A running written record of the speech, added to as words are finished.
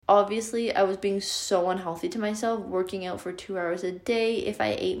obviously I was being so unhealthy to myself, working out for 2 hours a day. If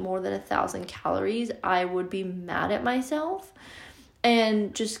I ate more than 1,000 calories, I would be mad at myself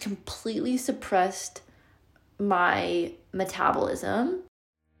and just completely suppressed my metabolism.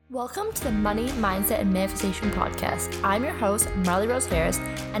 Welcome to the Money, Mindset, and Manifestation Podcast. I'm your host, Marley Rose Harris,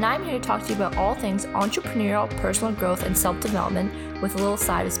 and I'm here to talk to you about all things entrepreneurial, personal growth, and self-development with a little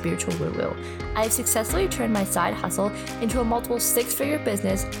side of spiritual woo-woo. I have successfully turned my side hustle into a multiple six-figure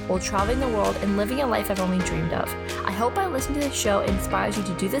business while traveling the world and living a life I've only dreamed of. I hope by listening to this show it inspires you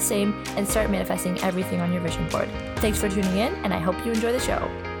to do the same and start manifesting everything on your vision board. Thanks for tuning in, and I hope you enjoy the show.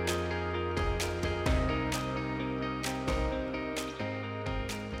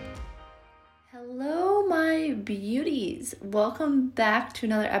 Beauties, welcome back to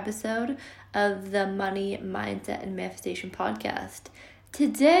another episode of the Money, Mindset, and Manifestation Podcast.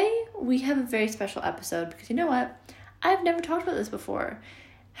 Today we have a very special episode because you know what? I've never talked about this before.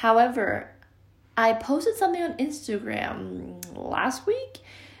 However, I posted something on Instagram last week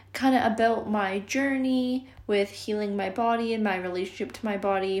kind of about my journey with healing my body and my relationship to my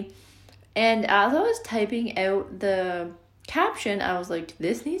body. And as I was typing out the caption, I was like,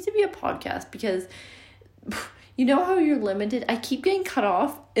 this needs to be a podcast because you know how you're limited? I keep getting cut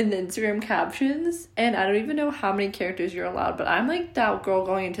off in the Instagram captions, and I don't even know how many characters you're allowed, but I'm like that girl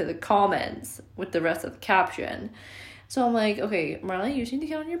going into the comments with the rest of the caption. So I'm like, okay, Marley, you just need to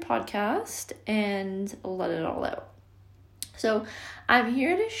get on your podcast and let it all out. So I'm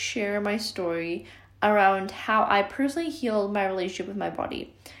here to share my story around how I personally healed my relationship with my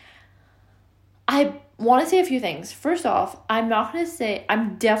body. I want to say a few things. First off, I'm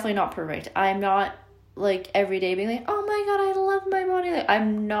definitely not perfect. I'm not like every day being like, oh my god, I love my body. Like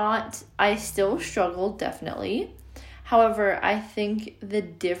I still struggle, definitely. However, I think the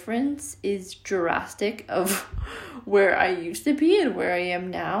difference is drastic of where I used to be and where I am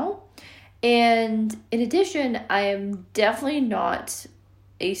now. And in addition, I am definitely not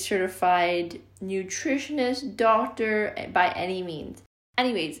a certified nutritionist, doctor by any means.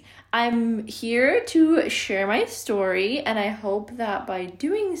 Anyways, I'm here to share my story, and I hope that by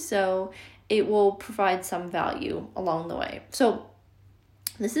doing so, it will provide some value along the way. So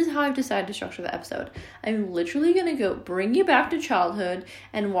this is how I've decided to structure the episode. I'm literally going to bring you back to childhood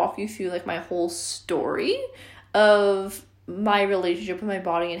and walk you through like my whole story of my relationship with my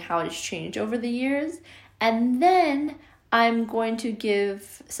body and how it's changed over the years. And then I'm going to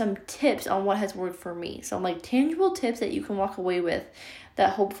give some tips on what has worked for me. Some like tangible tips that you can walk away with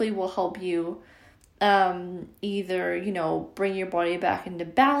that hopefully will help you either, bring your body back into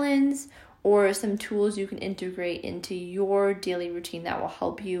balance, or some tools you can integrate into your daily routine that will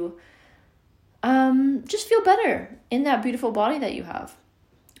help you just feel better in that beautiful body that you have.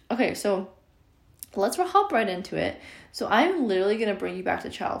 Okay, so let's hop right into it. So I'm literally going to bring you back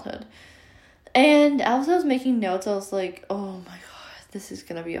to childhood. And as I was making notes, I was like, oh my god, this is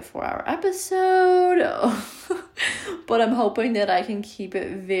going to be a 4-hour episode. But I'm hoping that I can keep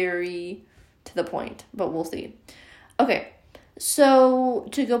it very to the point, but we'll see. Okay. So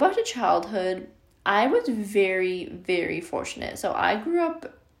to go back to childhood, I was very, very fortunate. So I grew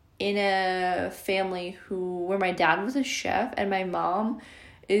up in a family where my dad was a chef and my mom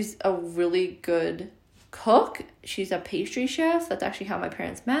is a really good cook. She's a pastry chef. That's actually how my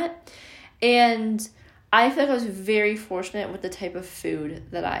parents met. And I feel like I was very fortunate with the type of food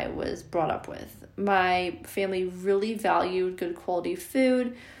that I was brought up with. My family really valued good quality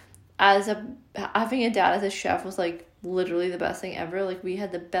food. Having a dad as a chef was like literally the best thing ever. Like we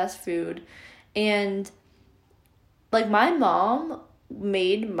had the best food, and like my mom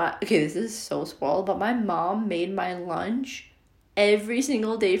this is so spoiled, but my mom made my lunch every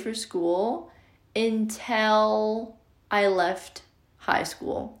single day for school until I left high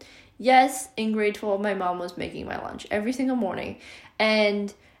school. Yes, in grade 12 my mom was making my lunch every single morning,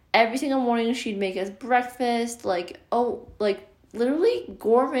 and every single morning she'd make us breakfast, literally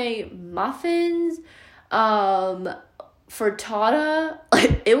gourmet muffins, frittata.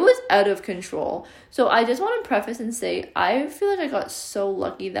 Like it was out of control. So I just want to preface and say I feel like I got so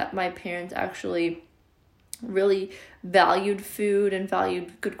lucky that my parents actually really valued food and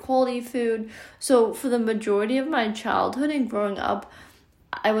valued good quality food. So for the majority of my childhood and growing up,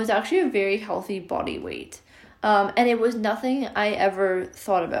 I was actually a very healthy body weight. And it was nothing I ever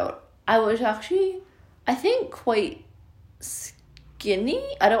thought about. I was actually, I think, quite skinny.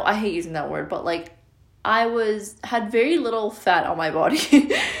 I hate using that word, but like I had very little fat on my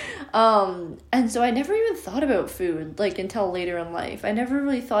body. And so I never even thought about food like until later in life. I never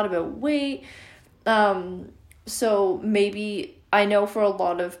really thought about weight. So maybe I know for a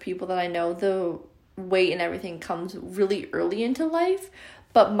lot of people that I know, the weight and everything comes really early into life,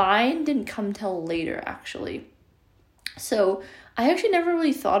 but mine didn't come till later, actually. So I actually never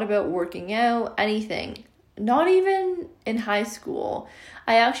really thought about working out, anything. Not even in high school.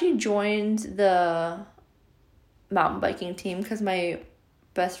 I actually joined the mountain biking team because my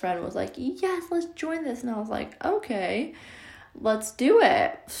best friend was like, yes, let's join this. And I was like, okay, let's do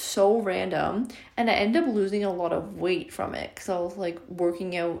it. So random. And I ended up losing a lot of weight from it because I was like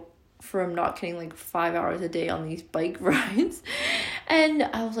working out from not getting like 5 hours a day on these bike rides. And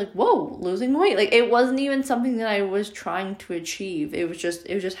I was like, whoa, losing weight. Like, it wasn't even something that I was trying to achieve. It was just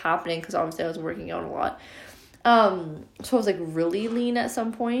happening because obviously I was working out a lot. So I was like really lean at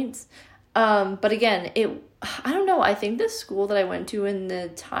some points. But again, I don't know. I think the school that I went to in the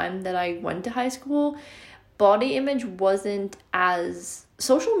time that I went to high school, body image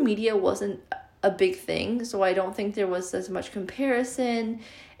social media wasn't a big thing. So I don't think there was as much comparison.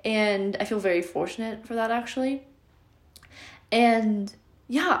 And I feel very fortunate for that, actually. And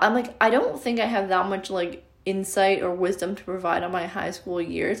yeah, I'm like, I don't think I have that much like insight or wisdom to provide on my high school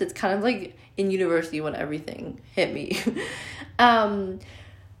years. It's kind of like in university when everything hit me.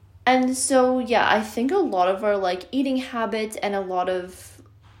 And so, yeah, I think a lot of our like eating habits and a lot of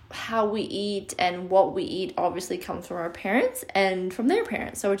how we eat and what we eat obviously comes from our parents and from their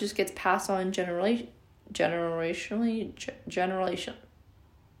parents. So it just gets passed on through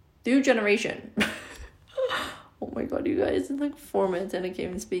generation. Oh my god, you guys, it's like 4 minutes and I can't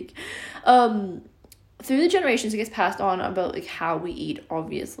even speak. Through the generations, it gets passed on about like how we eat,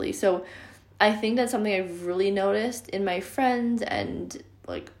 obviously. So I think that's something I've really noticed in my friends and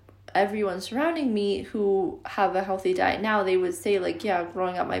like everyone surrounding me who have a healthy diet now. They would say like, yeah,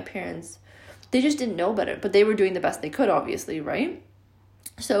 growing up, my parents, they just didn't know better, but they were doing the best they could, obviously, right?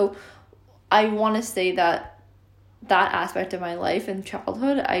 So I want to say that aspect of my life and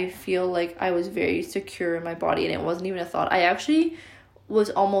childhood, I feel like I was very secure in my body and it wasn't even a thought. I actually was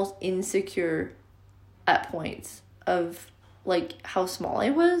almost insecure at points of like how small I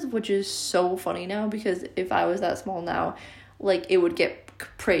was, which is so funny now because if I was that small now, like it would get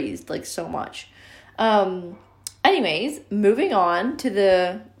praised like so much. Anyways, moving on to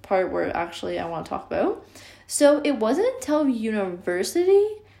the part where actually I want to talk about. So it wasn't until university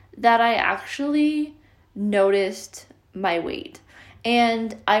that I actually noticed my weight.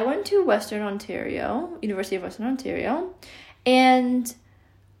 And I went to University of Western Ontario, and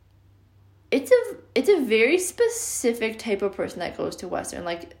it's a very specific type of person that goes to Western.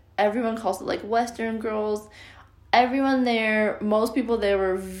 Like everyone calls it like Western girls. Everyone there, most people there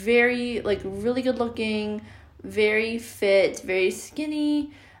were very like really good looking, very fit, very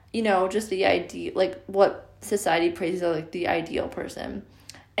skinny, just the ideal, like what society praises as like the ideal person.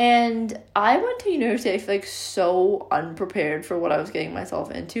 And I went to university, I feel like so unprepared for what I was getting myself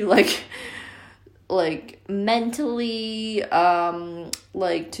into, like mentally,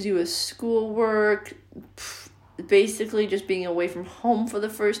 like to do with schoolwork, basically just being away from home for the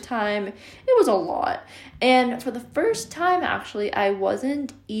first time. It was a lot. And for the first time, actually, I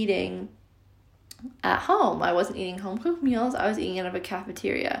wasn't eating at home. I wasn't eating home cooked meals. I was eating out of a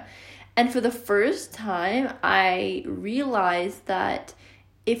cafeteria. And for the first time, I realized that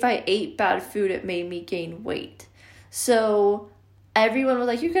if I ate bad food, it made me gain weight. So everyone was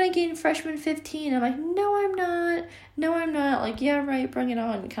like, you're going to gain freshman 15. I'm like, no, I'm not. Like, yeah, right, bring it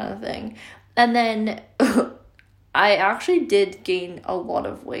on kind of thing. And then I actually did gain a lot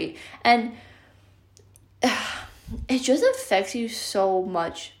of weight. And it just affects you so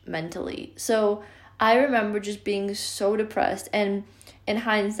much mentally. So I remember just being so depressed. And in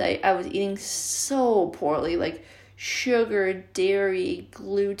hindsight, I was eating so poorly, like sugar, dairy,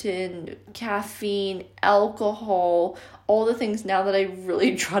 gluten, caffeine, alcohol, all the things now that I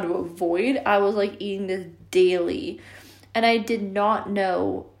really try to avoid. I was like eating this daily. And I did not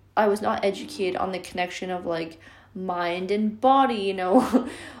know, I was not educated on the connection of like mind and body,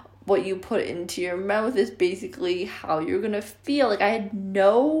 what you put into your mouth is basically how you're gonna feel. Like I had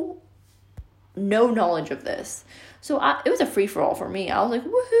no knowledge of this. So it was a free-for-all for me. I was like,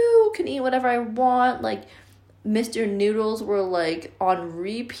 woohoo, can eat whatever I want. Like Mr. Noodles were like on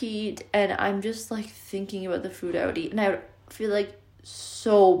repeat, and I'm just like thinking about the food I would eat, and I would feel like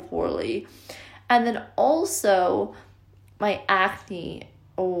so poorly. And then also my acne,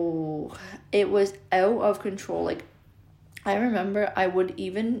 it was out of control. Like I remember I would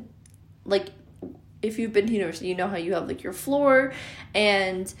even, like, if you've been to university, you know how you have like your floor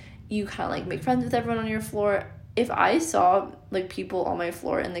and you kind of like make friends with everyone on your floor. If I saw like people on my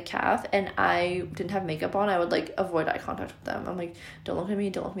floor in the caf and I didn't have makeup on, I would like avoid eye contact with them. I'm like, don't look at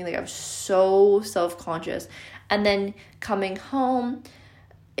me. Like I was so self-conscious. And then coming home,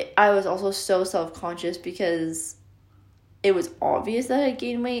 I was also so self-conscious because it was obvious that I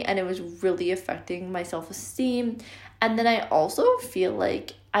gained weight, and it was really affecting my self-esteem. And then I also feel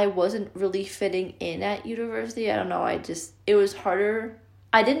like I wasn't really fitting in at university. I don't know, it was harder.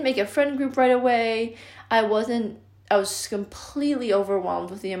 I didn't make a friend group right away. I was completely overwhelmed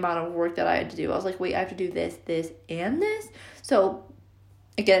with the amount of work that I had to do. I was like, wait, I have to do this, and this. So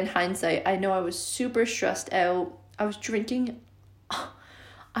again, in hindsight, I know I was super stressed out. I was drinking,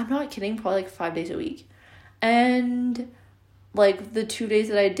 I'm not kidding, probably like 5 days a week. And like the 2 days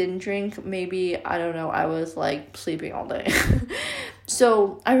that I didn't drink, maybe, I don't know, I was like sleeping all day.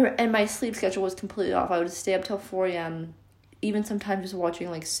 So and my sleep schedule was completely off. I would stay up till 4 a.m., even sometimes just watching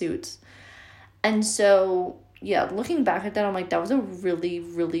like Suits. And so, yeah, looking back at that, I'm like, that was a really,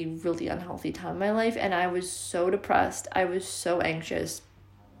 really, really unhealthy time in my life. And I was so depressed. I was so anxious.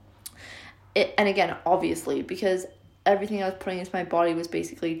 And again, obviously, because everything I was putting into my body was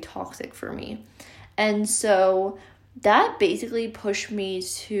basically toxic for me. And so that basically pushed me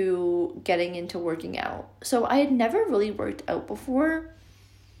to getting into working out. So I had never really worked out before.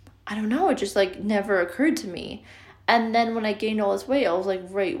 I don't know, it just like never occurred to me. And then when I gained all this weight, I was like,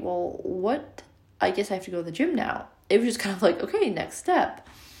 right, well, what? I guess I have to go to the gym now. It was just kind of like, okay, next step.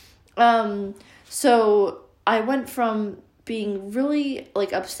 So I went from being really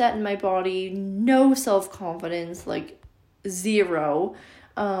like upset in my body, no self-confidence, like zero.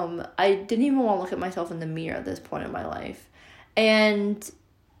 I didn't even want to look at myself in the mirror at this point in my life. And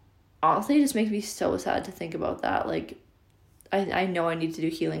honestly, it just makes me so sad to think about that. Like, I know I need to do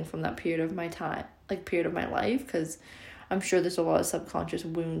healing from that period of my life, because I'm sure there's a lot of subconscious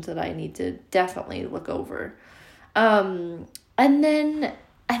wounds that I need to definitely look over. And then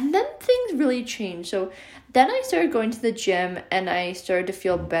things really changed. So then I started going to the gym and I started to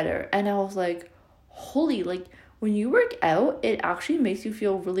feel better. And I was like, holy, like when you work out, it actually makes you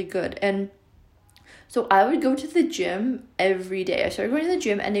feel really good. And so I would go to the gym every day. I started going to the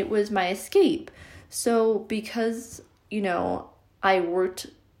gym and it was my escape. So because, you know, I worked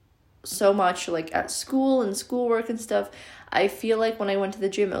so much like at school and schoolwork and stuff, I feel like when I went to the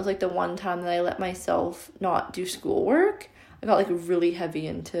gym, it was like the one time that I let myself not do schoolwork. I got like really heavy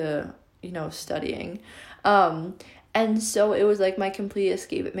into, you know, studying. And so it was like my complete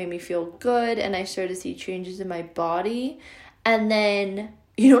escape. It made me feel good and I started to see changes in my body. And then,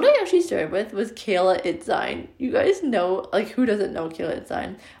 you know what I actually started with was Kayla Itsine. You guys know, like who doesn't know Kayla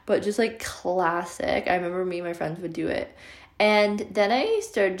Itsine? But just like classic. I remember me and my friends would do it. And then I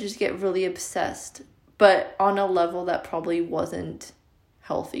started to just get really obsessed, but on a level that probably wasn't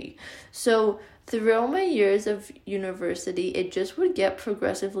healthy. So throughout my years of university, it just would get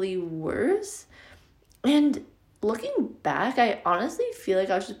progressively worse. And looking back, I honestly feel like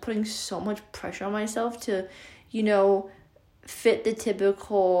I was just putting so much pressure on myself to, you know, fit the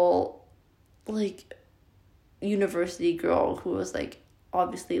typical, like, university girl who was, like,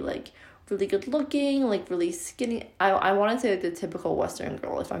 obviously, like, really good looking, like, really skinny. I want to say, like, the typical Western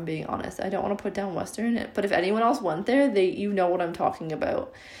girl, if I'm being honest. I don't want to put down Western, but if anyone else went there, you know what I'm talking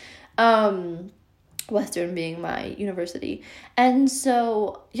about. Western being my university. And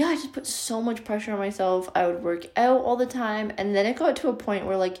so, yeah, I just put so much pressure on myself. I would work out all the time. And then it got to a point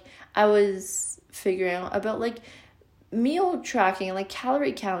where, like, I was figuring out about, like, meal tracking and, like,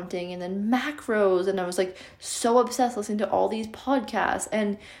 calorie counting and then macros. And I was, like, so obsessed listening to all these podcasts.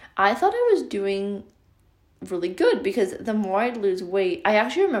 And I thought I was doing really good because the more I'd lose weight, I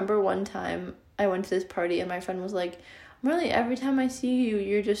actually remember one time I went to this party and my friend was like, Marley, every time I see you,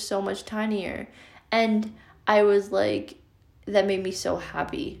 you're just so much tinier. And I was like, that made me so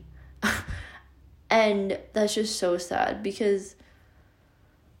happy. And that's just so sad because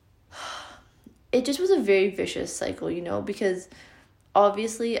it just was a very vicious cycle, you know, because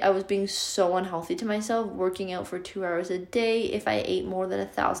obviously I was being so unhealthy to myself, working out for 2 hours a day. If I ate more than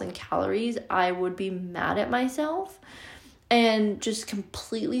 1,000 calories, I would be mad at myself and just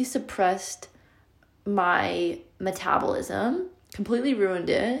completely suppressed my metabolism, completely ruined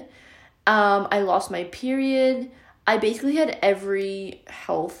it. I lost my period. I basically had every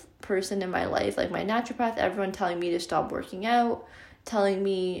health person in my life, like my naturopath, everyone telling me to stop working out, telling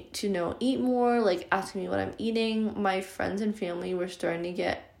me to, you know, eat more, like asking me what I'm eating. My friends and family were starting to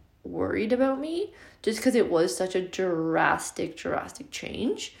get worried about me just because it was such a drastic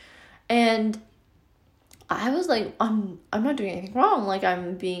change. And I was like, I'm not doing anything wrong. Like,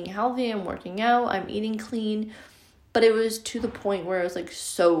 I'm being healthy, I'm working out, I'm eating clean. But it was to the point where it was, like,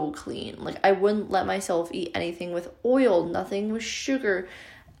 so clean. Like, I wouldn't let myself eat anything with oil, nothing with sugar.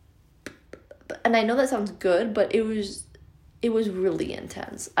 And I know that sounds good, but it was really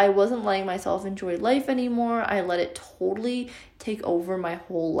intense. I wasn't letting myself enjoy life anymore. I let it totally take over my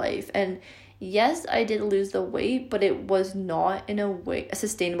whole life. And yes, I did lose the weight, but it was not in a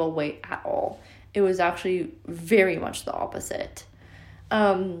sustainable way at all. It was actually very much the opposite.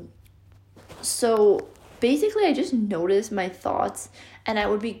 So basically I just noticed my thoughts, and I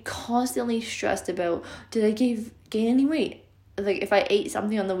would be constantly stressed about, did I gain any weight? Like if I ate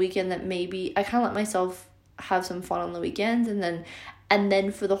something on the weekend that maybe I kind of let myself have some fun on the weekends, and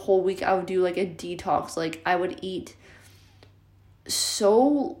then for the whole week I would do like a detox. Like I would eat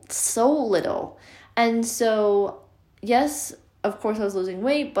so little. And so yes, of course I was losing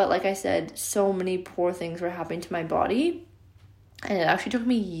weight, but like I said, so many poor things were happening to my body, and it actually took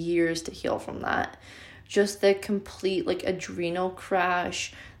me years to heal from that. Just the complete like adrenal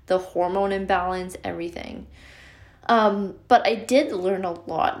crash, the hormone imbalance, everything. But I did learn a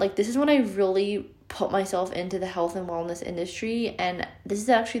lot. Like this is when I really put myself into the health and wellness industry, and this is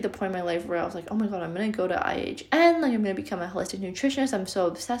actually the point in my life where I was like, oh my god, I'm gonna go to IHN, like I'm gonna become a holistic nutritionist. I'm so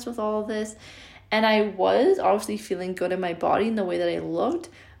obsessed with all of this. And I was obviously feeling good in my body in the way that I looked,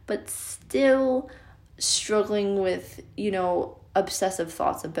 but still struggling with, obsessive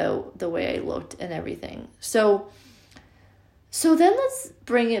thoughts about the way I looked and everything. So then let's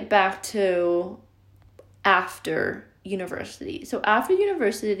bring it back to after university. So after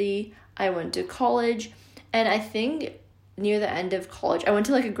university, I went to college, and I think near the end of college, I went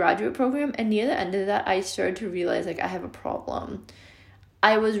to like a graduate program, and near the end of that, I started to realize like I have a problem.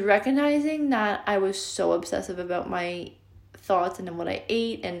 I was recognizing that I was so obsessive about my thoughts and what I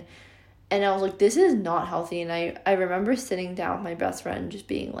ate, and I was like, this is not healthy. And I remember sitting down with my best friend, just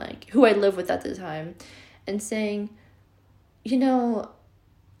being like, who I lived with at the time, and saying,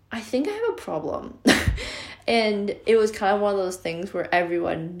 I think I have a problem. And it was kind of one of those things where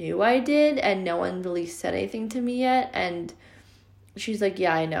everyone knew I did, and no one really said anything to me yet. And she's like,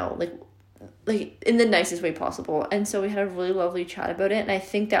 yeah, I know, like in the nicest way possible. And so we had a really lovely chat about it, and I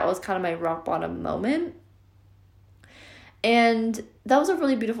think that was kind of my rock bottom moment. And that was a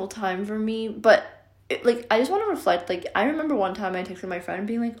really beautiful time for me. But I just want to reflect. Like I remember one time I texted my friend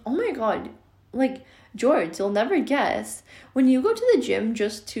being like, oh my god, like George, you'll never guess, when you go to the gym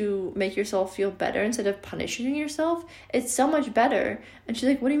just to make yourself feel better instead of punishing yourself, it's so much better. And she's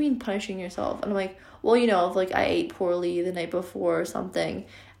like, what do you mean punishing yourself? And I'm like, well, if like I ate poorly the night before or something.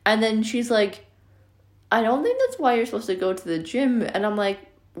 And then she's like, I don't think that's why you're supposed to go to the gym. And I'm like,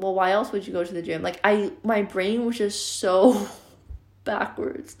 well, why else would you go to the gym? Like my brain was just so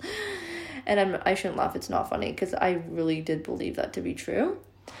backwards. And I shouldn't laugh, it's not funny, because I really did believe that to be true.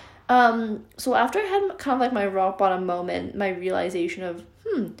 So after I had kind of like my rock bottom moment, my realization of,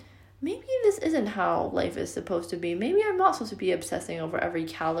 maybe this isn't how life is supposed to be. Maybe I'm not supposed to be obsessing over every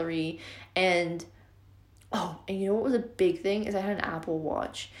calorie. And you know what was a big thing is I had an Apple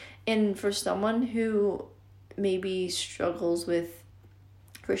Watch. And for someone who maybe struggles with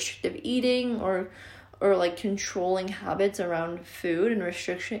restrictive eating or like controlling habits around food and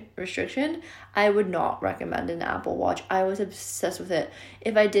restriction, I would not recommend an Apple Watch. I was obsessed with it.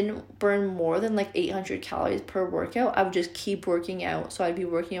 If I didn't burn more than like 800 calories per workout, I would just keep working out. So I'd be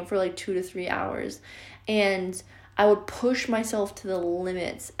working out for like 2 to 3 hours, and I would push myself to the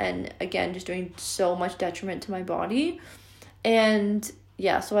limits, and again, just doing so much detriment to my body. And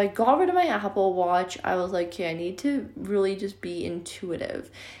yeah, so I got rid of my Apple Watch. I was like, okay, I need to really just be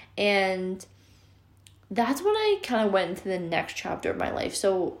intuitive. And that's when I kind of went into the next chapter of my life.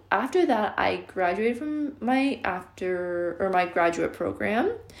 So after that, I graduated from my graduate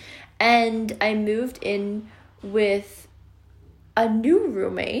program, and I moved in with a new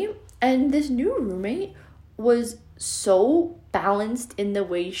roommate, and this new roommate was so balanced in the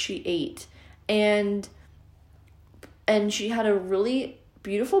way she ate, and she had a really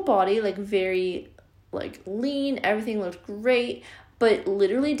beautiful body, like very like lean, everything looked great, but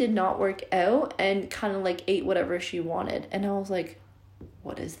literally did not work out and kind of like ate whatever she wanted. And I was like,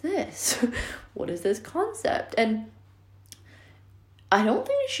 what is this? What is this concept? And I don't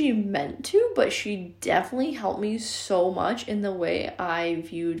think she meant to, but she definitely helped me so much in the way I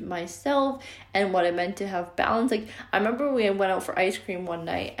viewed myself and what it meant to have balance. Like I remember we went out for ice cream one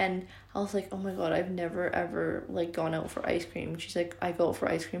night, and I was like, oh my god, I've never ever like gone out for ice cream. She's like, I go out for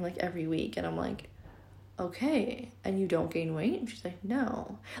ice cream like every week. And I'm like, okay, and you don't gain weight? And she's like,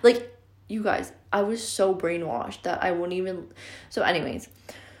 no. Like, you guys, I was so brainwashed that I wouldn't even. So anyways,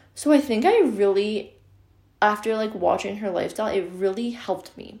 so I think I really, after like watching her lifestyle, it really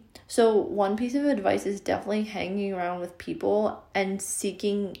helped me. So one piece of advice is definitely hanging around with people and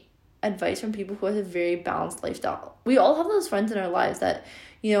seeking advice from people who have a very balanced lifestyle. We all have those friends in our lives that,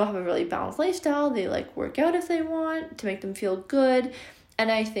 have a really balanced lifestyle. They like work out if they want to make them feel good.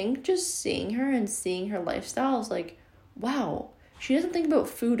 And I think just seeing her and seeing her lifestyle is like, wow, she doesn't think about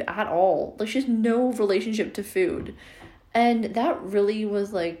food at all. Like, she has no relationship to food. And that really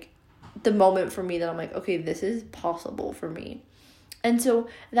was, like, the moment for me that I'm like, okay, this is possible for me. And so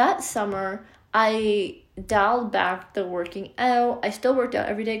that summer, I dialed back the working out. I still worked out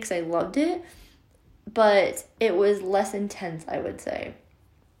every day because I loved it, but it was less intense, I would say.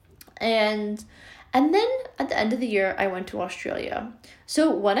 And then at the end of the year, I went to Australia.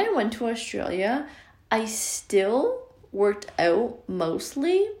 So when I went to Australia, I still worked out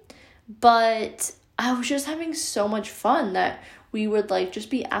mostly, but I was just having so much fun that we would like just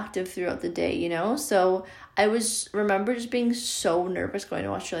be active throughout the day, you know? So I remember just being so nervous going to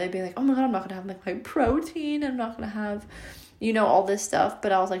Australia, being like, oh my God, I'm not gonna have like my protein. I'm not gonna have, you know, all this stuff.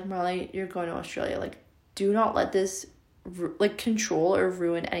 But I was like, Marley, you're going to Australia. Like, do not let this like control or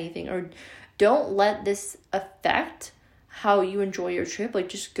ruin anything, or don't let this affect how you enjoy your trip. Like,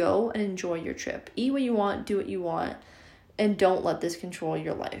 just go and enjoy your trip. Eat what you want, do what you want, and don't let this control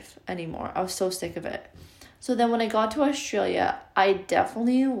your life anymore. I was so sick of it. So then when I got to Australia, I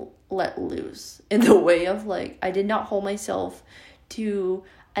definitely let loose in the way of like, I did not hold myself to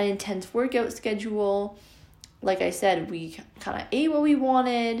an intense workout schedule. Like I said, we kind of ate what we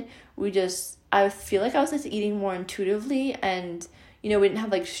wanted. I feel like I was just eating more intuitively, and, you know, we didn't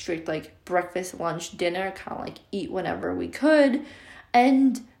have like strict like breakfast, lunch, dinner, kind of like eat whenever we could.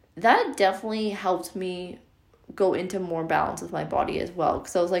 And that definitely helped me go into more balance with my body as well.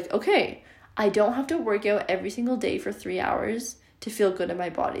 Because I was like, okay, I don't have to work out every single day for 3 hours to feel good in my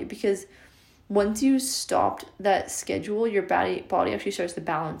body, because once you stopped that schedule, your body actually starts to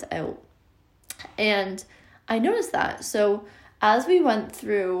balance out. And I noticed that. So as we went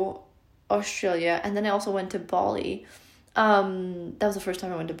through Australia, and then I also went to Bali. That was the first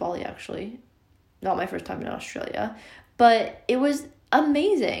time I went to Bali, actually. Not my first time in Australia, but it was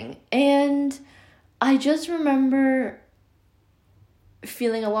amazing. And I just remember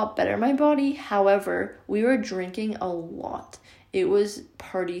feeling a lot better in my body. However, we were drinking a lot. It was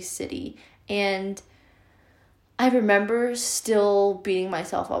party city, and I remember still beating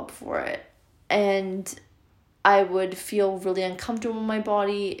myself up for it, and I would feel really uncomfortable in my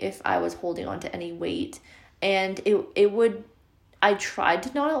body if I was holding on to any weight, and I tried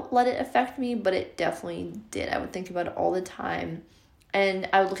to not let it affect me, but it definitely did. I would think about it all the time, and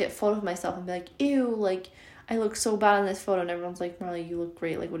I would look at photos of myself and be like, ew, like, I look so bad in this photo, and everyone's like, Marley, you look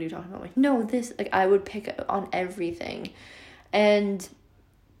great, like, what are you talking about? I'm like, no, this, like, I would pick on everything, and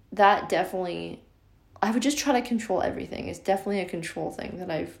that definitely, I would just try to control everything. It's definitely a control thing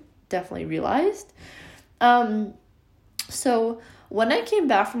that I've definitely realized. So when I came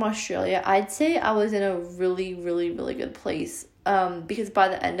back from Australia, I'd say I was in a really, really, really good place, because by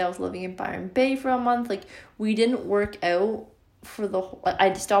the end I was living in Byron Bay for a month. Like, we didn't work out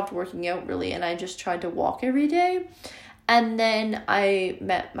I stopped working out really, and I just tried to walk every day. And then I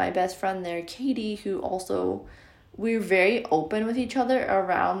met my best friend there, Katie, who also, we were very open with each other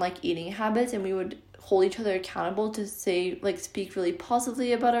around like eating habits, and we would hold each other accountable to speak really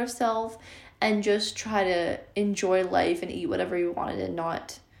positively about ourselves, and just try to enjoy life and eat whatever we wanted and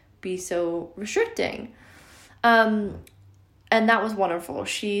not be so restricting. And that was wonderful.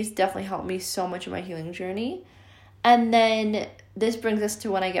 She's definitely helped me so much in my healing journey. And then this brings us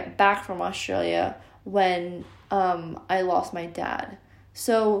to when I get back from Australia, when I lost my dad.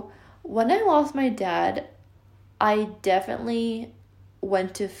 So when I lost my dad, I definitely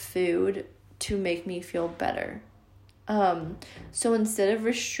went to food to make me feel better. So instead of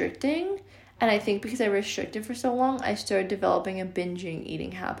restricting, and I think because I restricted for so long, I started developing a binging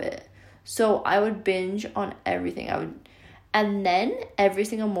eating habit. So I would binge on everything. And then every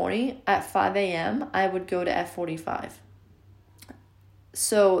single morning at 5 a.m., I would go to F45.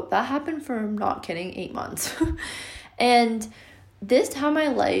 So that happened for, I'm not kidding, 8 months. And this time in my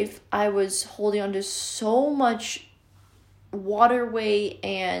life, I was holding on to so much water weight,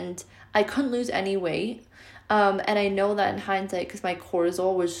 and I couldn't lose any weight. And I know that in hindsight, because my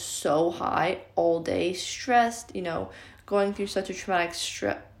cortisol was so high all day, stressed, going through such a traumatic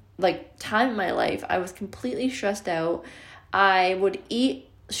time in my life. I was completely stressed out. I would eat,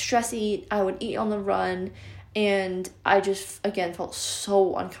 I would eat on the run, and I just, again, felt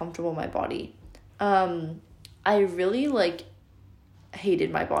so uncomfortable in my body. I really,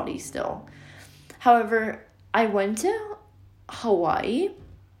 hated my body still. However, I went to Hawaii,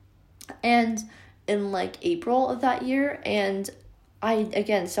 and in, April of that year, and I,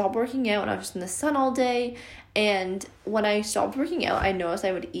 again, stopped working out, and I was just in the sun all day, and when I stopped working out, I noticed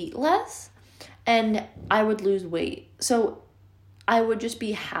I would eat less, and I would lose weight. So I would just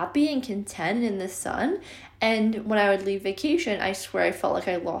be happy and content in the sun. And when I would leave vacation, I swear I felt like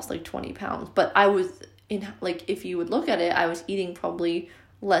I lost 20 pounds. But like, if you would look at it, I was eating probably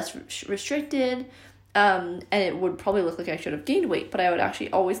less restricted, and it would probably look like I should have gained weight, but I would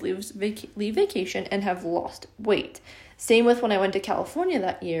actually always leave vacation and have lost weight. Same with when I went to California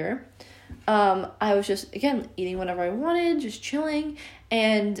that year. I was just, again, eating whatever I wanted, just chilling.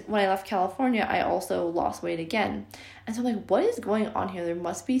 And when I left California, I also lost weight again. And so I'm like, what is going on here? There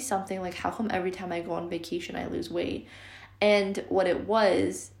must be something, like, how come every time I go on vacation, I lose weight? And what it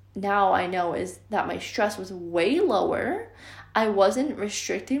was, now I know, is that my stress was way lower. I wasn't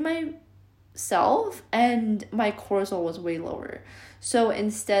restricting myself, and my cortisol was way lower. So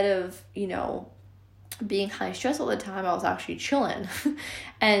instead of, being high stress all the time, I was actually chilling.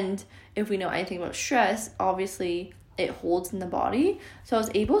 And if we know anything about stress, obviously it holds in the body. So I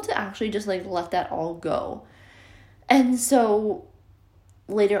was able to actually just like let that all go. And so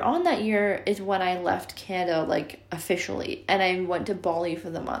later on that year is when I left Canada, like, officially, and I went to Bali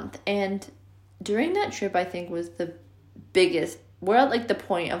for the month. And during that trip, I think was the biggest, we're at like the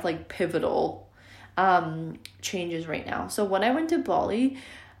point of like pivotal changes right now. So when I went to Bali,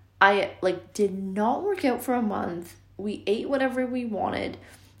 I like did not work out for a month. We ate whatever we wanted,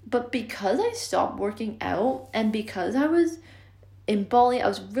 but because I stopped working out and because I was in Bali, I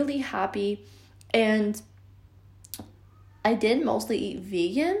was really happy, and I did mostly eat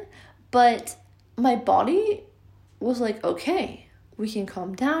vegan, but my body was like, okay, we can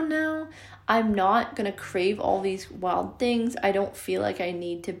calm down now. I'm not gonna crave all these wild things. I don't feel like I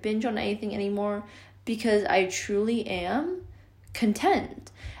need to binge on anything anymore because I truly am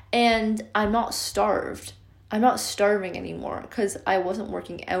content. And I'm not starved. I'm not starving anymore because I wasn't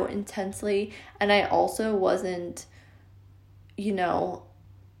working out intensely. And I also wasn't, I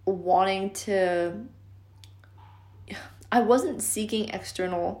wasn't seeking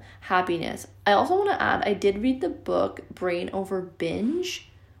external happiness. I also want to add, I did read the book Brain Over Binge,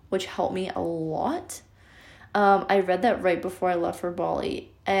 which helped me a lot. I read that right before I left for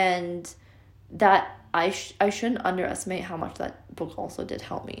Bali. And that I shouldn't underestimate how much that book also did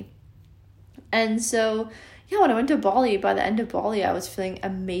help me. And so, when I went to Bali, by the end of Bali, I was feeling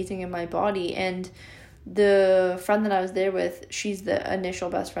amazing in my body. And the friend that I was there with, she's the initial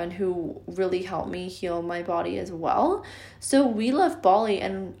best friend who really helped me heal my body as well. So we left Bali,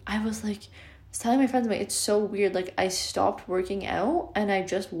 and I was like, telling my friends, it's so weird. Like, I stopped working out and I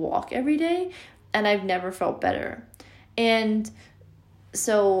just walk every day, and I've never felt better. And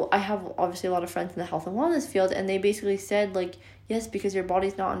so I have obviously a lot of friends in the health and wellness field, and they basically said, like, yes, because your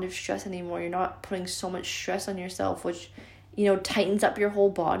body's not under stress anymore. You're not putting so much stress on yourself, which, tightens up your whole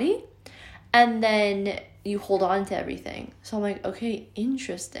body. And then you hold on to everything. So I'm like, okay,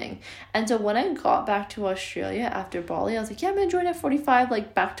 interesting. And so when I got back to Australia after Bali, I was like, I'm going to join F45,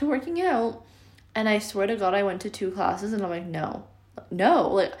 like, back to working out. And I swear to God, I went to 2 classes, and I'm like, no,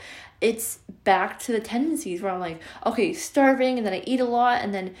 like, it's back to the tendencies where I'm like, okay, starving, and then I eat a lot,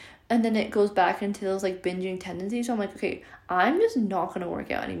 and then it goes back into those like binging tendencies. So I'm like, okay, I'm just not going to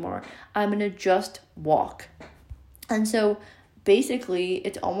work out anymore. I'm going to just walk. And so basically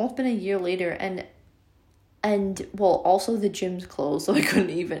it's almost been a year later, and well, also the gym's closed, so I couldn't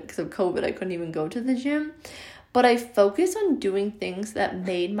even, because of COVID, I couldn't even go to the gym. But I focused on doing things that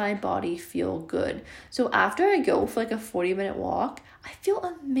made my body feel good. So after I go for like a 40-minute walk, I feel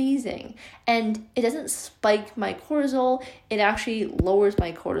amazing. And it doesn't spike my cortisol. It actually lowers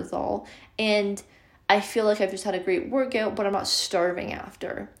my cortisol. And I feel like I've just had a great workout, but I'm not starving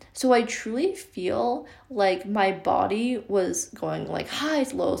after. So I truly feel like my body was going like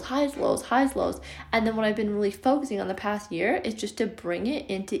highs, lows, highs, lows, highs, lows. And then what I've been really focusing on the past year is just to bring it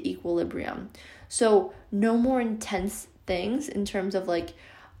into equilibrium. So no more intense things in terms of like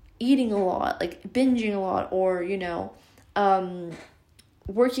eating a lot, like binging a lot, or,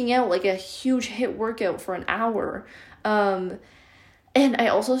 working out like a huge HIIT workout for an hour. And I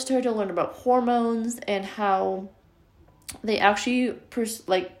also started to learn about hormones and how they actually,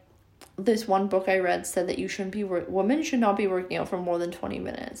 this one book I read said that women should not be working out for more than 20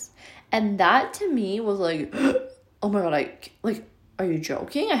 minutes. And that to me was like, oh my God, are you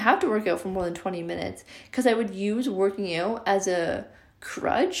joking? I have to work out for more than 20 minutes, because I would use working out as a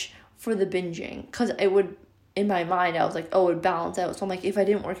crutch for the binging, because it would, in my mind, I was like, oh, it would balance out. So I'm like, if I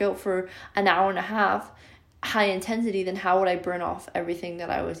didn't work out for an hour and a half, high intensity, then how would I burn off everything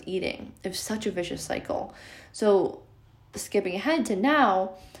that I was eating? It was such a vicious cycle. So skipping ahead to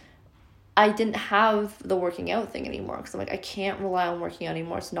now, I didn't have the working out thing anymore, because I'm like, I can't rely on working out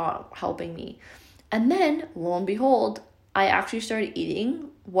anymore. It's not helping me. And then, lo and behold, I actually started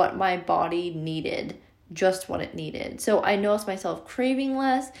eating what my body needed, just what it needed. So I noticed myself craving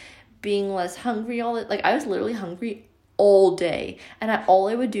less, being less hungry I was literally hungry all day, and all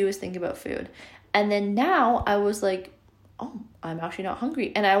I would do is think about food. And then now I was like, oh, I'm actually not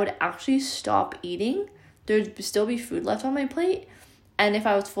hungry. And I would actually stop eating. There'd still be food left on my plate. And if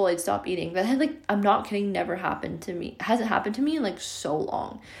I was full, I'd stop eating. That had, like, I'm not kidding, never happened to me. It hasn't happened to me in, like, so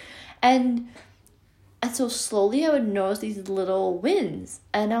long. And so slowly I would notice these little wins.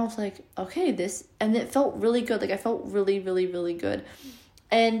 And I was like, okay, and it felt really good. Like, I felt really, really, really good.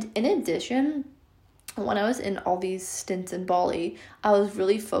 And in addition, when I was in all these stints in Bali, I was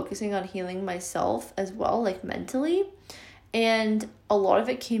really focusing on healing myself as well, like mentally. And a lot of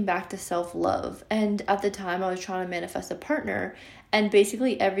it came back to self-love. And at the time, I was trying to manifest a partner. And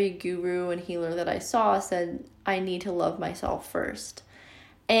basically every guru and healer that I saw said, I need to love myself first.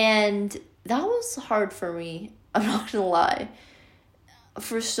 And that was hard for me. I'm not gonna lie.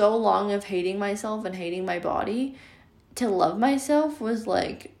 For so long of hating myself and hating my body, to love myself was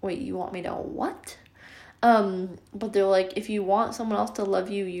like, wait, you want me to what? But they're like, if you want someone else to love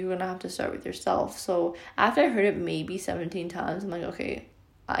you, you're gonna have to start with yourself. So after I heard it maybe 17 times, I'm like, okay,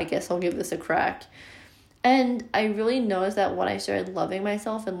 I guess I'll give this a crack. And I really noticed that when I started loving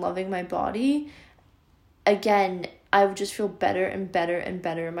myself and loving my body, again, I would just feel better and better and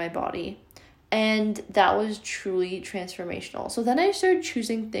better in my body. And that was truly transformational. So then I started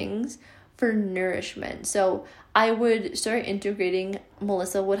choosing things for nourishment. So I would start integrating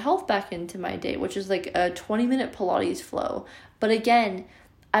Melissa Wood Health back into my day, which is like a 20-minute Pilates flow. But again,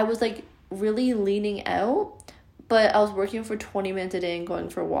 I was like really leaning out, but I was working for 20 minutes a day and going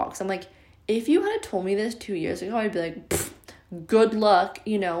for walks. I'm like, if you had told me this 2 years ago, I'd be like, good luck,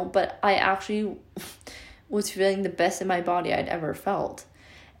 but I actually was feeling the best in my body I'd ever felt.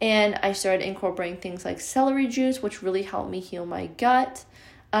 And I started incorporating things like celery juice, which really helped me heal my gut.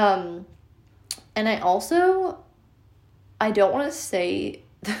 And I don't want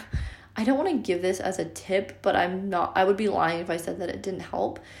to give this as a tip, but I would be lying if I said that it didn't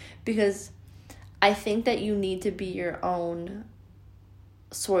help, because I think that you need to be your own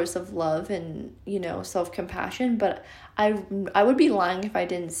source of love and, self-compassion. But I would be lying if I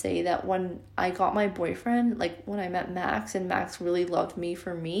didn't say that when I got my boyfriend, like when I met Max and Max really loved me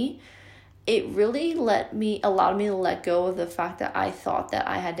for me, it really allowed me to let go of the fact that I thought that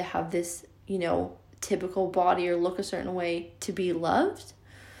I had to have this, typical body or look a certain way to be loved.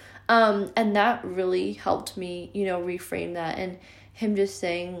 And that really helped me, reframe that. And him just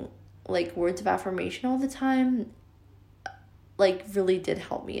saying like words of affirmation all the time, like really did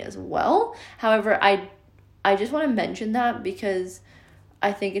help me as well. However, I just want to mention that because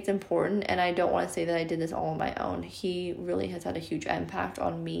I think it's important, and I don't want to say that I did this all on my own. He really has had a huge impact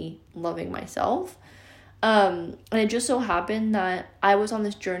on me loving myself. And it just so happened that I was on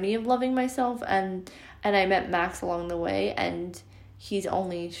this journey of loving myself, and I met Max along the way, and he's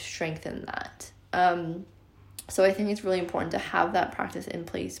only strengthened that. So I think it's really important to have that practice in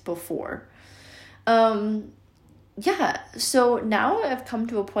place before. So now I've come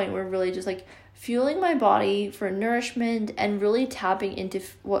to a point where really just like fueling my body for nourishment and really tapping into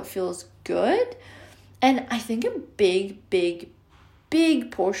what feels good. And I think a big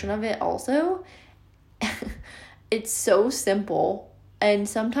portion of it also, it's so simple. And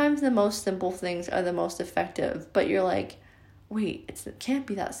sometimes the most simple things are the most effective, but you're like, wait, it can't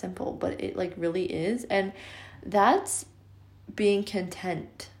be that simple, but it like really is. And that's being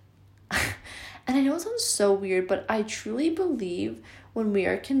content. And I know it sounds so weird, but I truly believe when we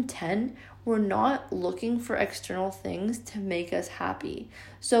are content, we're not looking for external things to make us happy.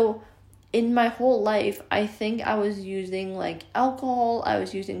 So in my whole life, I think I was using like alcohol, I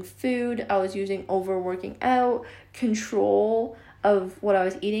was using food, I was using overworking out, control of what I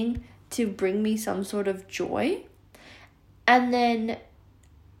was eating to bring me some sort of joy. And then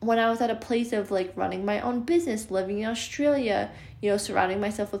when I was at a place of like running my own business, living in Australia, surrounding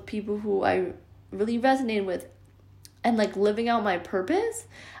myself with people who I really resonated with and like living out my purpose,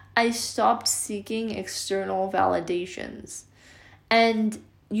 I stopped seeking external validations and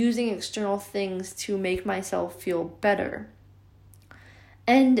using external things to make myself feel better.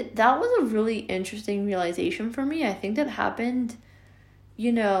 And that was a really interesting realization for me. I think that happened,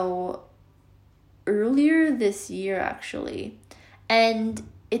 earlier this year actually. And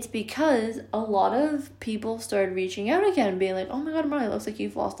it's because a lot of people started reaching out again, being like, oh my God, Marley, it looks like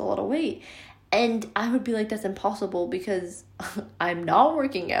you've lost a lot of weight. And I would be like, that's impossible because I'm not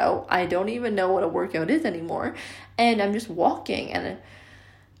working out. I don't even know what a workout is anymore. And I'm just walking.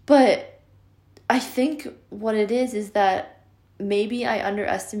 But I think what it is that maybe I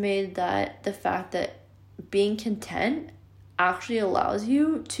underestimated that the fact that being content actually allows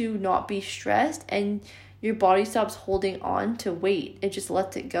you to not be stressed, and your body stops holding on to weight. It just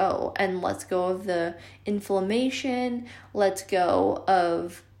lets it go and lets go of the inflammation, lets go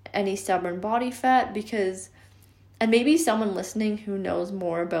of any stubborn body fat, because, and maybe someone listening who knows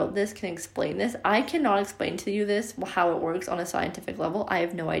more about this can explain this. I cannot explain to you this, how it works on a scientific level. I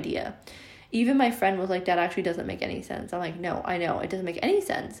have no idea. Even my friend was like, that actually doesn't make any sense. I'm like, no, I know, it doesn't make any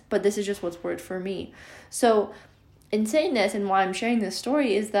sense, but this is just what's worked for me. So in saying this, and why I'm sharing this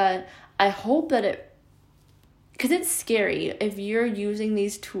story, is that I hope that because it's scary if you're using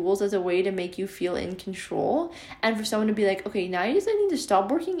these tools as a way to make you feel in control, and for someone to be like, okay, now you just need to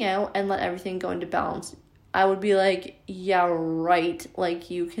stop working out and let everything go into balance. I would be like, yeah, right. Like,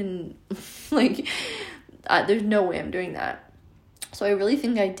 you can, like, there's no way I'm doing that. So I really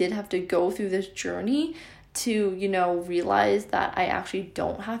think I did have to go through this journey to, realize that I actually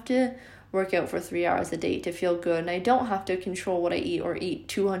don't have to work out for 3 hours a day to feel good. And I don't have to control what I eat or eat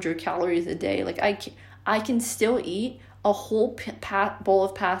 200 calories a day. Like, I can still eat a whole bowl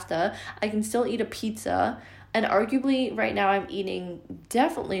of pasta. I can still eat a pizza. And arguably right now I'm eating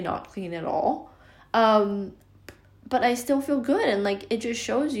definitely not clean at all. But I still feel good. And like, it just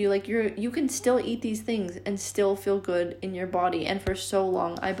shows you like you can still eat these things and still feel good in your body. And for so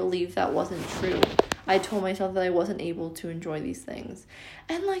long, I believed that wasn't true. I told myself that I wasn't able to enjoy these things.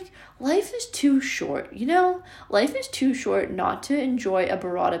 And like, life is too short, Life is too short not to enjoy a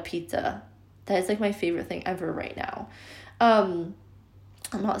burrata pizza. That is like my favorite thing ever right now. I'm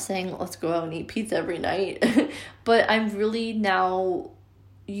not saying let's go out and eat pizza every night, but I'm really now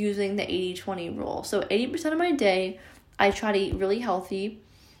using the 80-20 rule. So 80% of my day, I try to eat really healthy.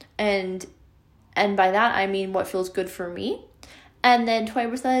 And by that, I mean what feels good for me. And then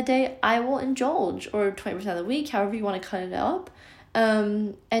 20% of the day, I will indulge, or 20% of the week, however you want to cut it up.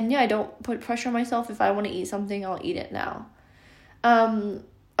 And yeah, I don't put pressure on myself. If I want to eat something, I'll eat it now.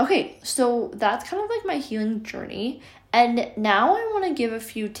 Okay, so that's kind of like my healing journey. And now I want to give a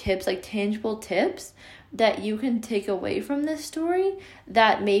few tips, like tangible tips that you can take away from this story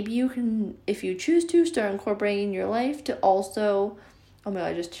that maybe you can, if you choose to, start incorporating in your life to also, oh my God,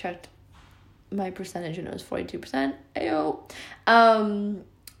 I just checked my percentage and it was 42%. Ayo.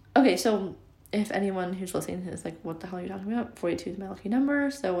 Okay, so if anyone who's listening is like, what the hell are you talking about? 42 is my lucky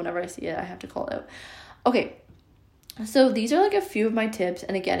number. So whenever I see it, I have to call it out. Okay. So these are like a few of my tips.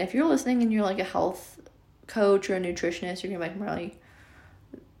 And again, if you're listening and you're like a health coach or a nutritionist, you're gonna be like, Marley,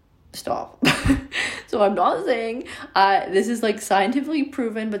 stop. So I'm not saying this is like scientifically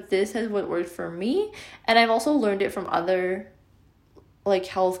proven, but this is what worked for me. And I've also learned it from other like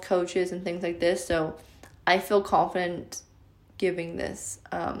health coaches and things like this. So I feel confident giving this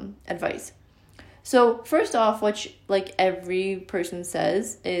advice. So first off, which like every person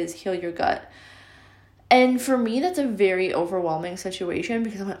says, is heal your gut. And for me, that's a very overwhelming situation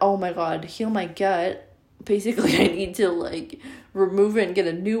because I'm like, oh my God, heal my gut. Basically, I need to like remove it and get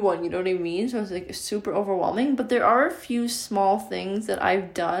a new one, you know what I mean? So it's like super overwhelming. But there are a few small things that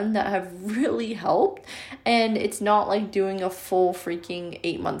I've done that have really helped. And it's not like doing a full freaking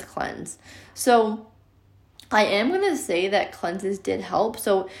 8-month cleanse. So I am going to say that cleanses did help.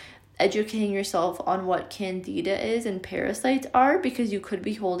 So educating yourself on what candida is and parasites are, because you could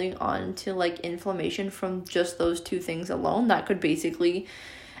be holding on to like inflammation from just those two things alone. That could basically,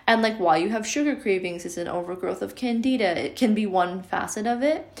 and like why you have sugar cravings is an overgrowth of candida. It can be one facet of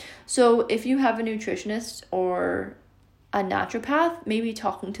it. So if you have a nutritionist or a naturopath, maybe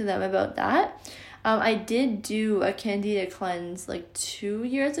talking to them about that. I did do a candida cleanse like 2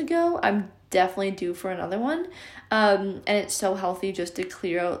 years ago. I'm definitely due for another one. And it's so healthy just to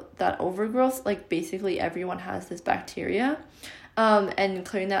clear out that overgrowth. Like basically everyone has this bacteria. And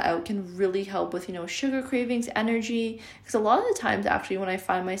clearing that out can really help with, sugar cravings, energy. Because a lot of the times actually when I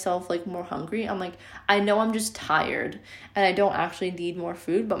find myself like more hungry, I'm like, I know I'm just tired and I don't actually need more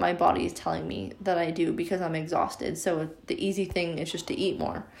food, but my body is telling me that I do because I'm exhausted. So the easy thing is just to eat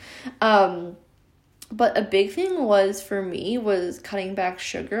more. But a big thing for me was cutting back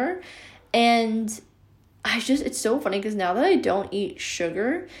sugar. And it's so funny because now that I don't eat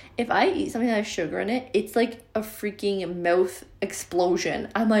sugar, if I eat something that has sugar in it, it's like a freaking mouth explosion.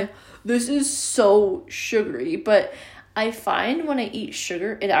 I'm like, this is so sugary. But I find when I eat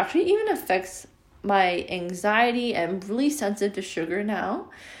sugar, it actually even affects my anxiety. I'm really sensitive to sugar now,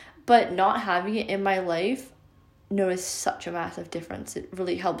 but not having it in my life noticed such a massive difference. It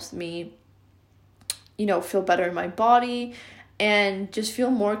really helps me, feel better in my body and just feel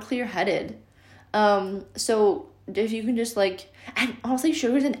more clear-headed. So if you can just and honestly,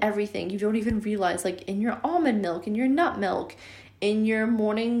 sugar's in everything. You don't even realize, in your almond milk, in your nut milk, in your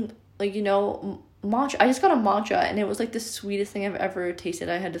morning, matcha. I just got a matcha and it was the sweetest thing I've ever tasted.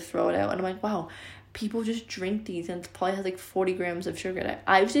 I had to throw it out and I'm like, wow, people just drink these and it probably has 40 grams of sugar in it.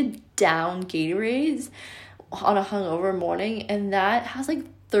 I used to down Gatorades on a hungover morning and that has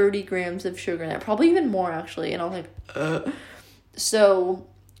 30 grams of sugar in it, probably even more actually. And I was like, ugh. So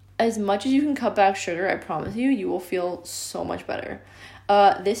as much as you can cut back sugar, I promise you will feel so much better.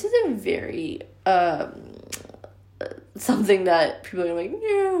 This is a very something that people are like,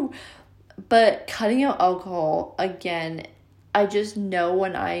 no. But cutting out alcohol, again, I just know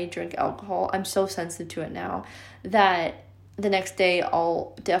when I drink alcohol, I'm so sensitive to it now, that the next day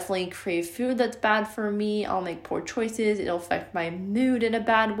I'll definitely crave food that's bad for me. I'll make poor choices. It'll affect my mood in a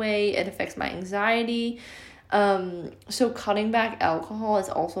bad way. It affects my anxiety. So cutting back alcohol has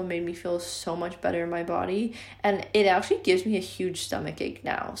also made me feel so much better in my body, and it actually gives me a huge stomach ache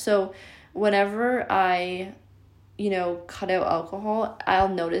now. So whenever I cut out alcohol, I'll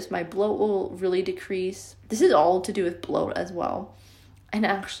notice my bloat will really decrease. This is all to do with bloat as well. And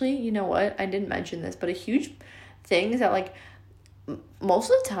actually, you know what? I didn't mention this, but a huge thing is that, like,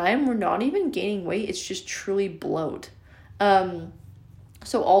 most of the time we're not even gaining weight. It's just truly bloat.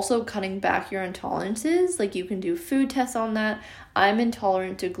 So also cutting back your intolerances, like you can do food tests on that. I'm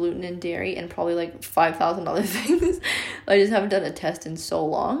intolerant to gluten and dairy and probably like 5,000 other things. I just haven't done a test in so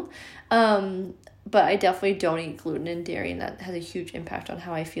long. But I definitely don't eat gluten and dairy, and that has a huge impact on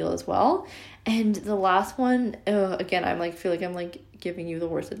how I feel as well. And the last one, again, feel like I'm giving you the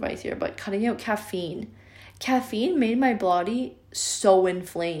worst advice here, but cutting out caffeine. Caffeine made my body so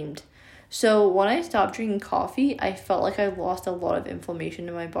inflamed. So when I stopped drinking coffee, I felt like I lost a lot of inflammation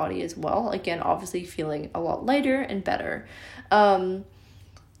in my body as well. Again, obviously feeling a lot lighter and better. And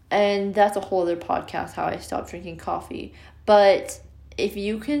that's a whole other podcast, how I stopped drinking coffee. But if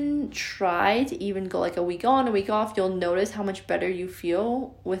you can try to even go like a week on, a week off, you'll notice how much better you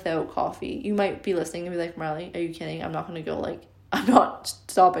feel without coffee. You might be listening and be like, Marley, are you kidding? I'm not going to go I'm not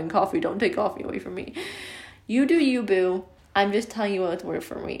stopping coffee. Don't take coffee away from me. You do you, boo. I'm just telling you what's worked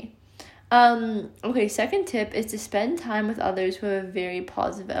for me. Okay, second tip is to spend time with others who have a very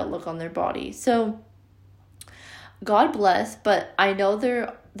positive outlook on their body. So, God bless, but I know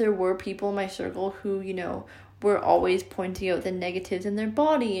there were people in my circle who, were always pointing out the negatives in their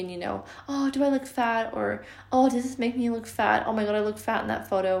body and, oh, do I look fat? Or, oh, does this make me look fat? Oh my God, I look fat in that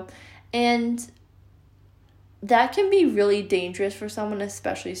photo. And that can be really dangerous for someone,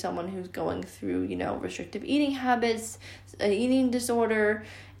 especially someone who's going through, restrictive eating habits, an eating disorder.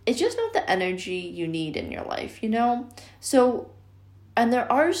 It's just not the energy you need in your life, So, and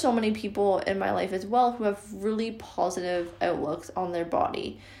there are so many people in my life as well who have really positive outlooks on their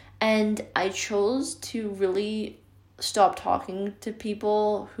body. And I chose to really stop talking to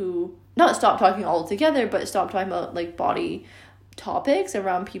people who, not stop talking altogether, but stop talking about body topics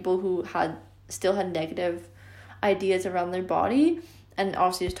around people who still had negative ideas around their body, and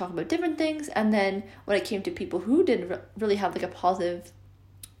obviously just talk about different things. And then when it came to people who didn't really have a positive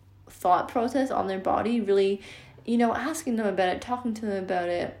thought process on their body, really, asking them about it, talking to them about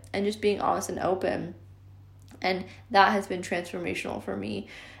it, and just being honest and open. And that has been transformational for me.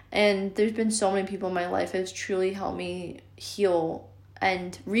 And there's been so many people in my life that's truly helped me heal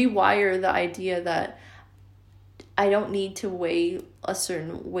and rewire the idea that I don't need to weigh a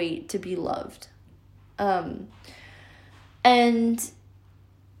certain weight to be loved. And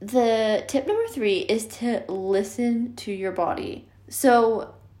the tip number 3 is to listen to your body.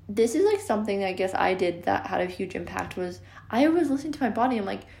 So this is something I guess I did that had a huge impact, was I was listening to my body. I'm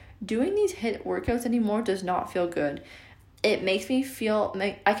like, doing these HIIT workouts anymore does not feel good. It makes me feel,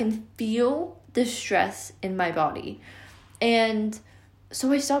 I can feel the stress in my body. And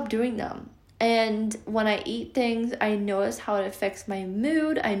so I stopped doing them. And when I eat things, I notice how it affects my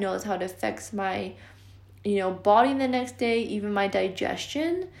mood. I notice how it affects my, body the next day, even my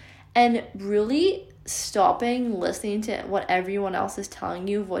digestion. And really stopping listening to what everyone else is telling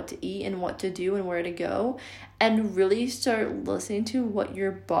you of what to eat and what to do and where to go, and really start listening to what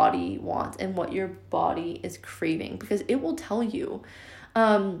your body wants and what your body is craving, because it will tell you.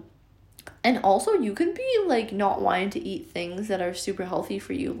 And also you could be not wanting to eat things that are super healthy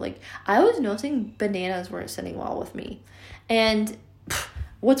for you. I was noticing bananas weren't sitting well with me, and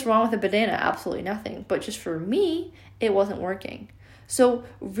what's wrong with a banana? Absolutely nothing. But just for me, it wasn't working. So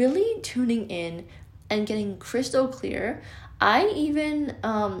really tuning in and getting crystal clear. I even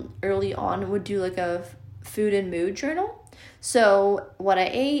early on would do a food and mood journal. So what I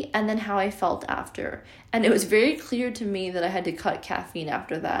ate and then how I felt after. And it was very clear to me that I had to cut caffeine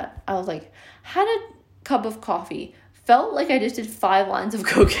after that. I was had a cup of coffee, felt like I just did 5 lines of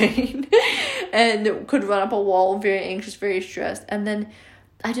cocaine and could run up a wall, very anxious, very stressed. And then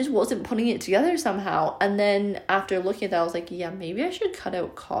I just wasn't putting it together somehow. And then after looking at that, I was yeah, maybe I should cut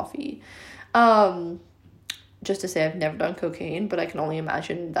out coffee. Just to say, I've never done cocaine, but I can only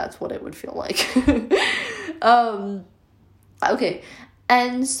imagine that's what it would feel like. Okay.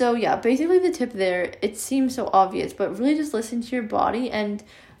 And so, yeah, basically the tip there, it seems so obvious, but really just listen to your body. And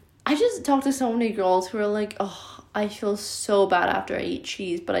I just talked to so many girls who are like, oh, I feel so bad after I eat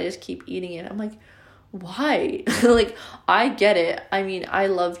cheese, but I just keep eating it. I'm like, why? Like, I get it. I mean, I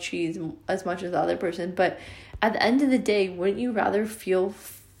love cheese as much as the other person, but at the end of the day, wouldn't you rather feel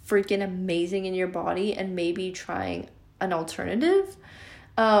freaking amazing in your body and maybe trying an alternative?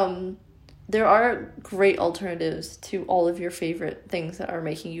 There are great alternatives to all of your favorite things that are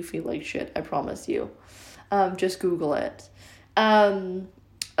making you feel like shit, I promise you. Just Google it.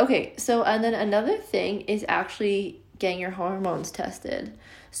 Okay, so and then another thing is actually getting your hormones tested.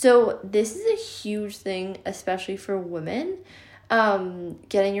 So this is a huge thing, especially for women,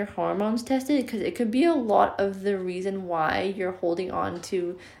 getting your hormones tested, because it could be a lot of the reason why you're holding on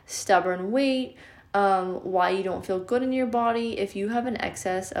to stubborn weight, why you don't feel good in your body. If you have an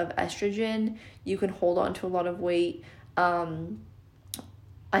excess of estrogen, you can hold on to a lot of weight.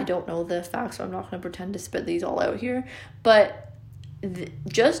 I don't know the facts, so I'm not going to pretend to spit these all out here, but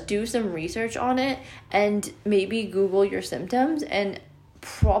just do some research on it and maybe Google your symptoms. And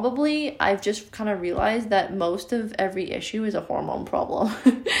probably I've just kind of realized that most of every issue is a hormone problem.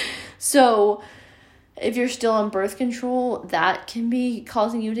 So if you're still on birth control, that can be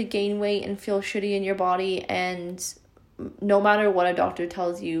causing you to gain weight and feel shitty in your body. And no matter what a doctor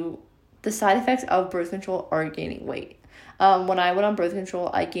tells you, the side effects of birth control are gaining weight. When I went on birth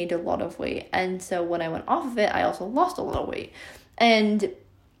control, I gained a lot of weight. And so when I went off of it, I also lost a lot of weight. And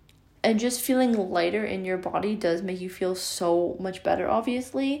just feeling lighter in your body does make you feel so much better,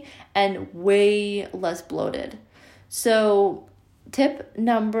 obviously, and way less bloated. So tip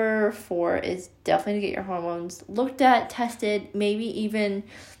number 4 is definitely to get your hormones looked at, tested, maybe even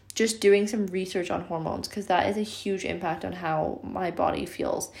just doing some research on hormones, because that is a huge impact on how my body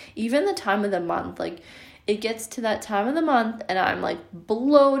feels. Even the time of the month, like it gets to that time of the month and I'm like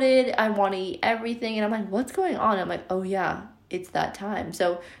bloated, I want to eat everything, and I'm like, what's going on? I'm like, oh yeah, it's that time.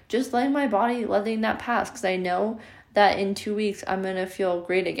 So just letting my body, letting that pass, because I know that in 2 weeks I'm gonna feel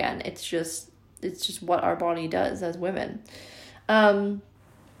great again. It's just what our body does as women.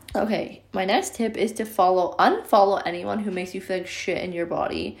 Okay, my next tip is to unfollow anyone who makes you feel like shit in your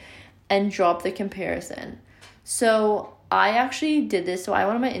body and drop the comparison. So I actually did this. So I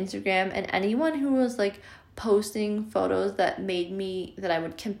went on my Instagram, and anyone who was like posting photos that I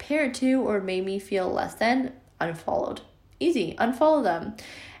would compare to or made me feel less than, unfollowed. Easy, unfollow them.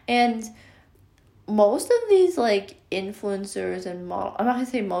 And most of these like influencers and model, I'm not gonna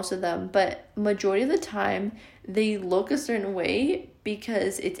say most of them, but majority of the time they look a certain way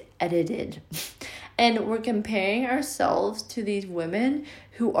because it's edited. And we're comparing ourselves to these women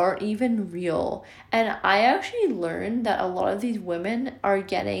who aren't even real. And I actually learned that a lot of these women are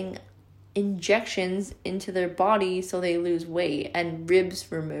getting injections into their body so they lose weight, and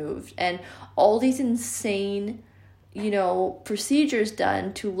ribs removed, and all these insane, procedures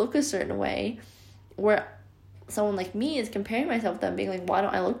done to look a certain way, where someone like me is comparing myself to them, being like, why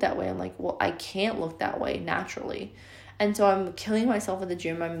don't I look that way? I'm like, well, I can't look that way naturally. And so I'm killing myself at the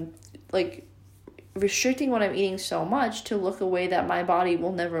gym. I'm like restricting what I'm eating so much to look a way that my body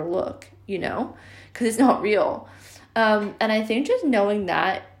will never look, because it's not real. And I think just knowing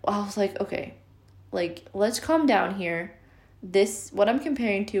that, I was like, okay, like, let's calm down here. What I'm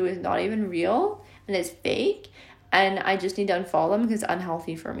comparing to is not even real, and it's fake. And I just need to unfollow them because it's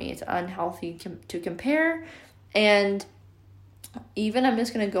unhealthy for me. It's unhealthy to compare. And even I'm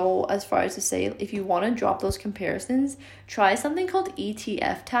just going to go as far as to say, if you want to drop those comparisons, try something called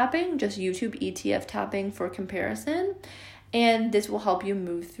ETF tapping. Just YouTube ETF tapping for comparison. And this will help you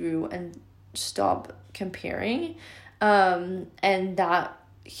move through and stop comparing. And that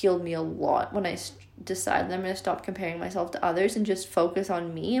healed me a lot when I decided I'm going to stop comparing myself to others and just focus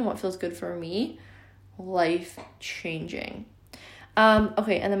on me and what feels good for me. Life changing.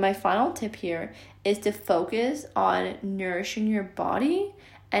 Okay, and then my final tip here is to focus on nourishing your body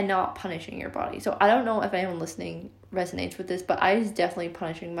and not punishing your body. So I don't know if anyone listening resonates with this, but I was definitely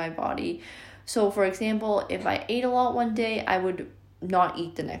punishing my body. So for example, if I ate a lot one day, I would not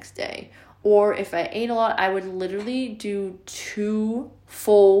eat the next day. Or if I ate a lot, I would literally do 2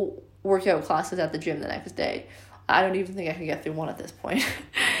 full workout classes at the gym the next day. I don't even think I could get through one at this point.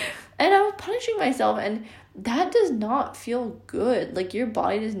 And I was punishing myself, and that does not feel good. Like, your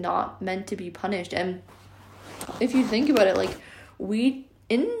body is not meant to be punished. And if you think about it, like, we,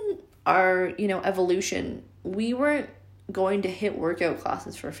 in our, evolution, we weren't going to hit workout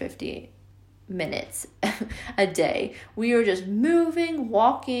classes for 50 minutes a day. We were just moving,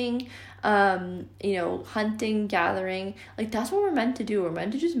 walking, hunting, gathering. Like, that's what we're meant to do. We're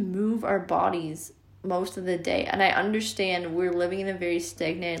meant to just move our bodies most of the day. And I understand we're living in a very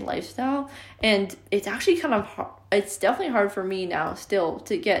stagnated lifestyle, and it's actually kind of hard. It's definitely hard for me now still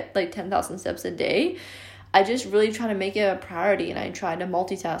to get like 10,000 steps a day. I just really try to make it a priority, and I try to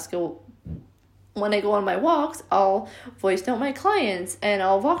multitask. When I go on my walks, I'll voice note my clients and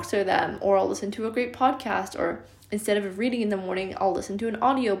I'll Voxer them, or I'll listen to a great podcast, or instead of reading in the morning, I'll listen to an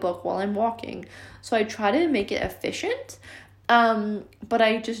audiobook while I'm walking. So I try to make it efficient. But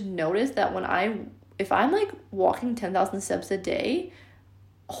I just noticed that if I'm like walking 10,000 steps a day,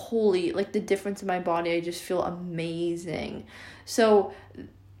 holy, like the difference in my body, I just feel amazing. So,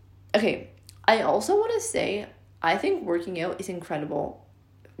 okay, I also want to say, I think working out is incredible.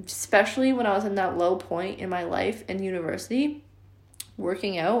 Especially when I was in that low point in my life in university,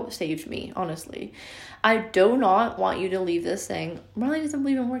 working out saved me, honestly. I do not want you to leave this saying, Marley doesn't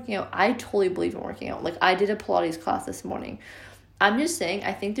believe in working out. I totally believe in working out. Like, I did a Pilates class this morning. I'm just saying,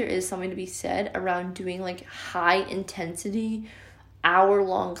 I think there is something to be said around doing like high intensity,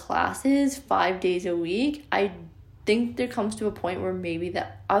 hour-long classes 5 days a week. I think there comes to a point where maybe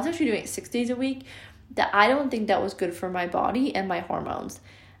that, I was actually doing it 6 days a week, that I don't think that was good for my body and my hormones.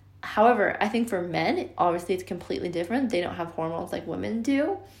 However, I think for men, obviously it's completely different. They don't have hormones like women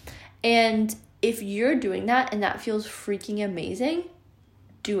do. And if you're doing that and that feels freaking amazing,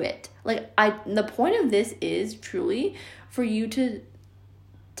 do it. Like, the point of this is truly for you to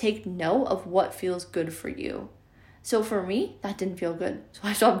take note of what feels good for you. So for me, that didn't feel good. So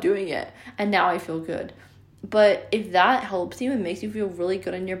I stopped doing it, and now I feel good. But if that helps you and makes you feel really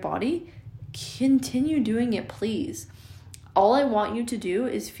good in your body, continue doing it, please. All I want you to do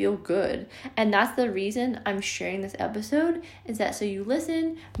is feel good. And that's the reason I'm sharing this episode, is that so you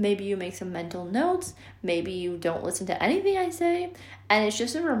listen, maybe you make some mental notes, maybe you don't listen to anything I say. And it's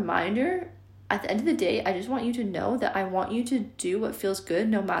just a reminder, at the end of the day, I just want you to know that I want you to do what feels good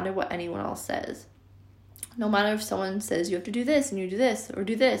no matter what anyone else says. No matter if someone says you have to do this and you do this or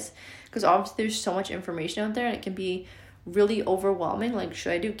do this. Because obviously there's so much information out there, and it can be really overwhelming. Like,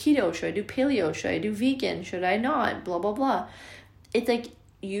 should I do keto? Should I do paleo? Should I do vegan? Should I not? Blah, blah, blah. It's like,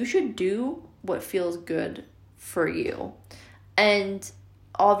 you should do what feels good for you. And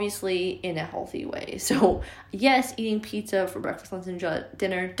obviously in a healthy way. So yes, eating pizza for breakfast, lunch, and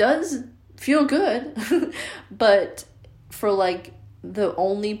dinner does feel good. But for like the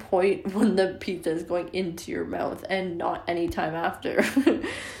only point when the pizza is going into your mouth and not any time after.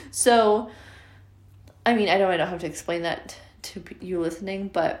 So I mean, I know I don't have to explain that to you listening,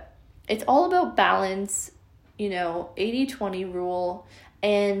 but it's all about balance, 80-20 rule,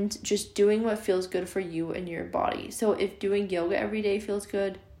 and just doing what feels good for you and your body. So if doing yoga every day feels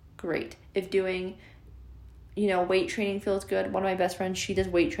good, great. If doing, weight training feels good. One of my best friends, she does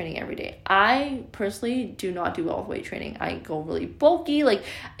weight training every day. I personally do not do well with weight training. I go really bulky. Like,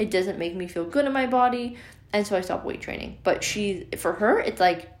 it doesn't make me feel good in my body. And so I stopped weight training. But for her, it's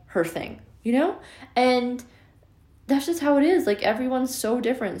like her thing. And that's just how it is. Like, everyone's so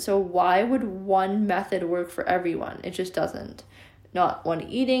different. So why would one method work for everyone? It just doesn't. Not one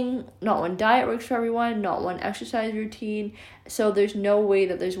diet works for everyone, not one exercise routine. So there's no way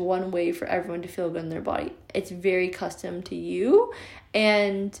that there's one way for everyone to feel good in their body. It's very custom to you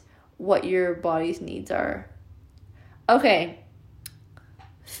and what your body's needs are. Okay.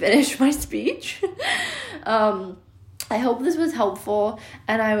 Finish my speech. I hope this was helpful,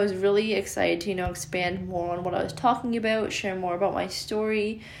 and I was really excited to, expand more on what I was talking about, share more about my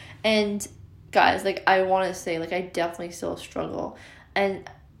story. And guys, I want to say, I definitely still struggle, and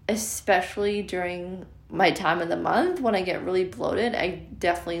especially during my time of the month when I get really bloated, I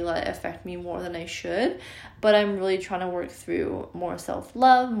definitely let it affect me more than I should. But I'm really trying to work through more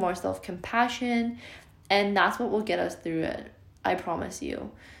self-love, more self-compassion, and that's what will get us through it. I promise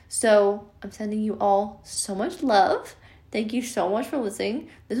you. So I'm sending you all so much love. Thank you so much for listening.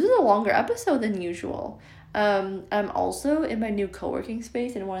 This was a longer episode than usual. I'm also in my new co-working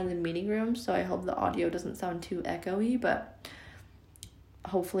space in one of the meeting rooms, so I hope the audio doesn't sound too echoey, but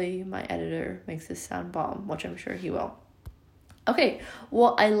hopefully my editor makes this sound bomb, which I'm sure he will. Okay,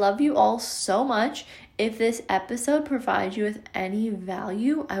 well, I love you all so much. If this episode provides you with any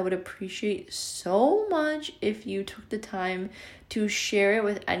value, I would appreciate so much if you took the time to share it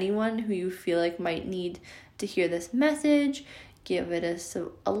with anyone who you feel like might need to hear this message. Give it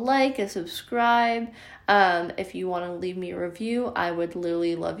a like, a subscribe. If you want to leave me a review, I would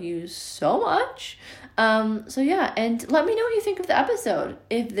literally love you so much. So yeah, and let me know what you think of the episode.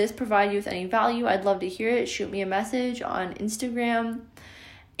 If this provided you with any value, I'd love to hear it. Shoot me a message on Instagram.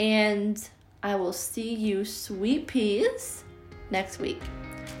 And I will see you, sweet peas, next week.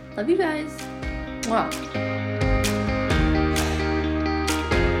 Love you guys. Mwah.